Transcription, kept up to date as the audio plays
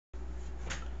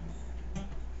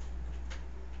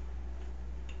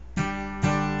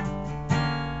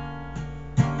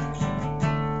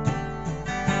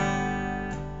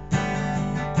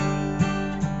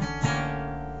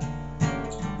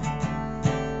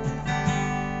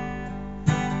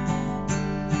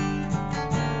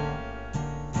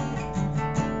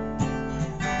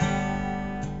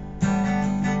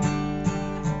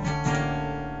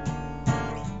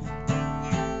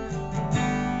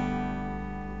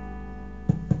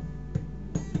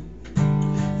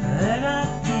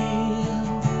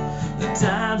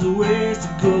miles of ways to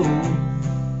go.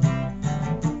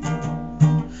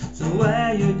 So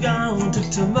where you going to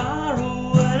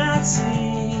tomorrow when I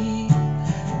see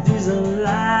these are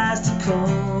lies to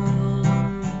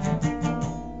come?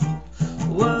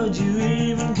 Would you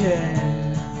even care?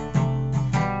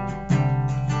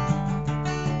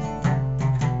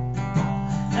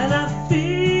 And I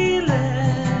feel it,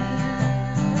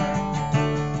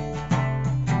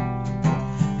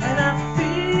 and I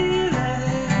feel it.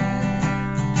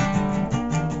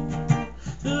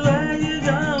 Where you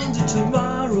going to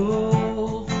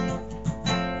tomorrow?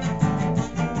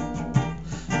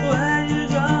 Where you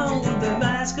going with the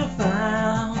mask I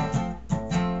found?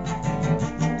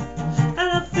 And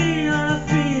I feel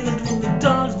it when the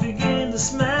dogs begin to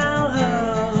smell her.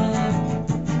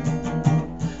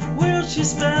 Will she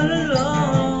smell it all?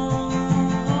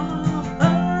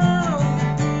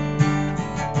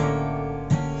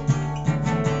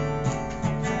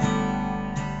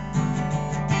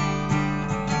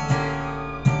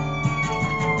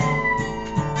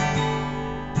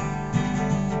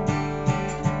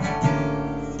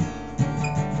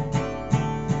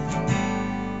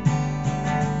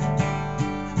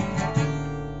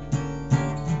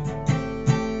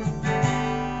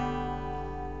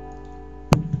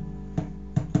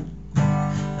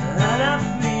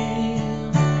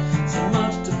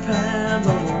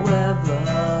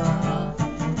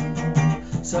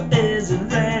 So is it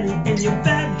raining in your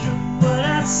bedroom when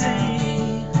I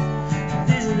see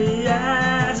these are the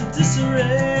eyes of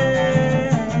disarray?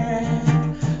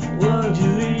 Would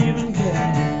you even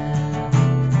care?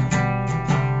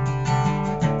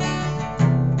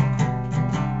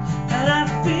 And I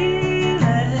feel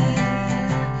it,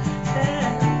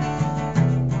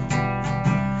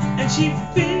 and she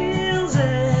feels it.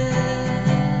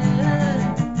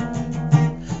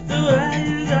 Where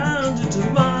you going to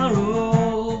tomorrow?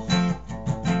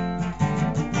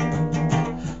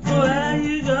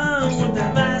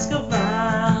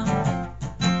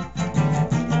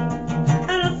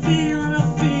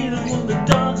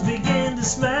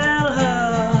 Smell her.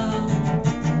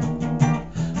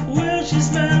 Will she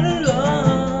smell it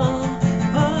all?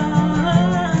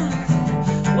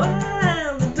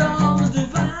 When the dogs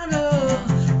divide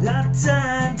her, got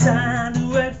time to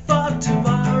wait for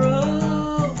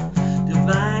tomorrow.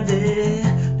 Divide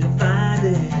it, divide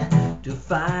it,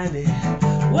 divide it.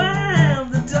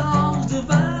 When the dogs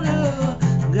divide her,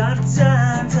 got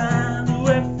time to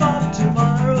wait for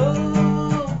tomorrow.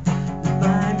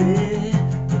 Divide it.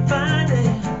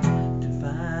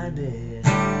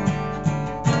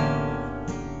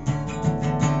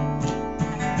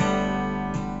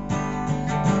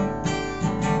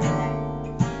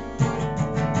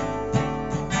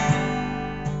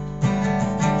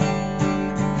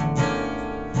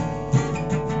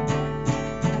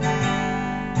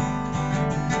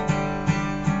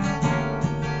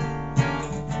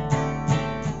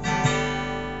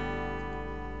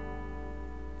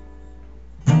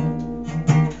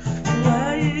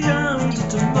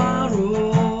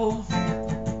 Tomorrow,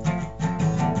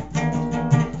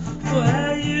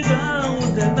 where you going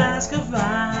with that mask of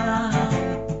fire?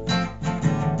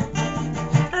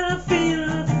 And I feel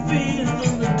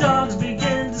when the dogs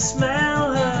begin to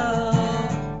smell her.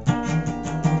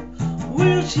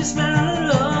 Will she smell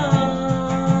it all?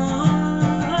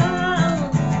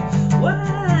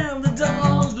 When the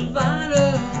dogs divide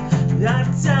her, got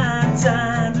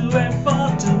time to wait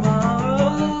for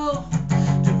tomorrow.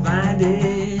 Divide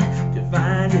it,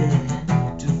 divide it,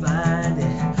 divide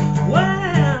it.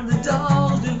 When the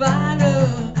dogs divide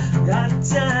her, got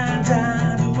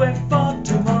time to wait for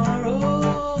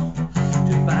tomorrow.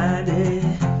 Divide it,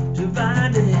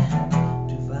 divide it,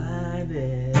 divide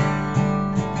it.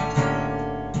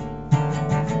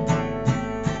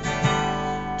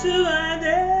 Divide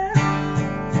it,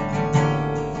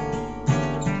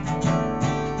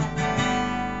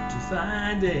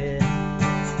 divide it.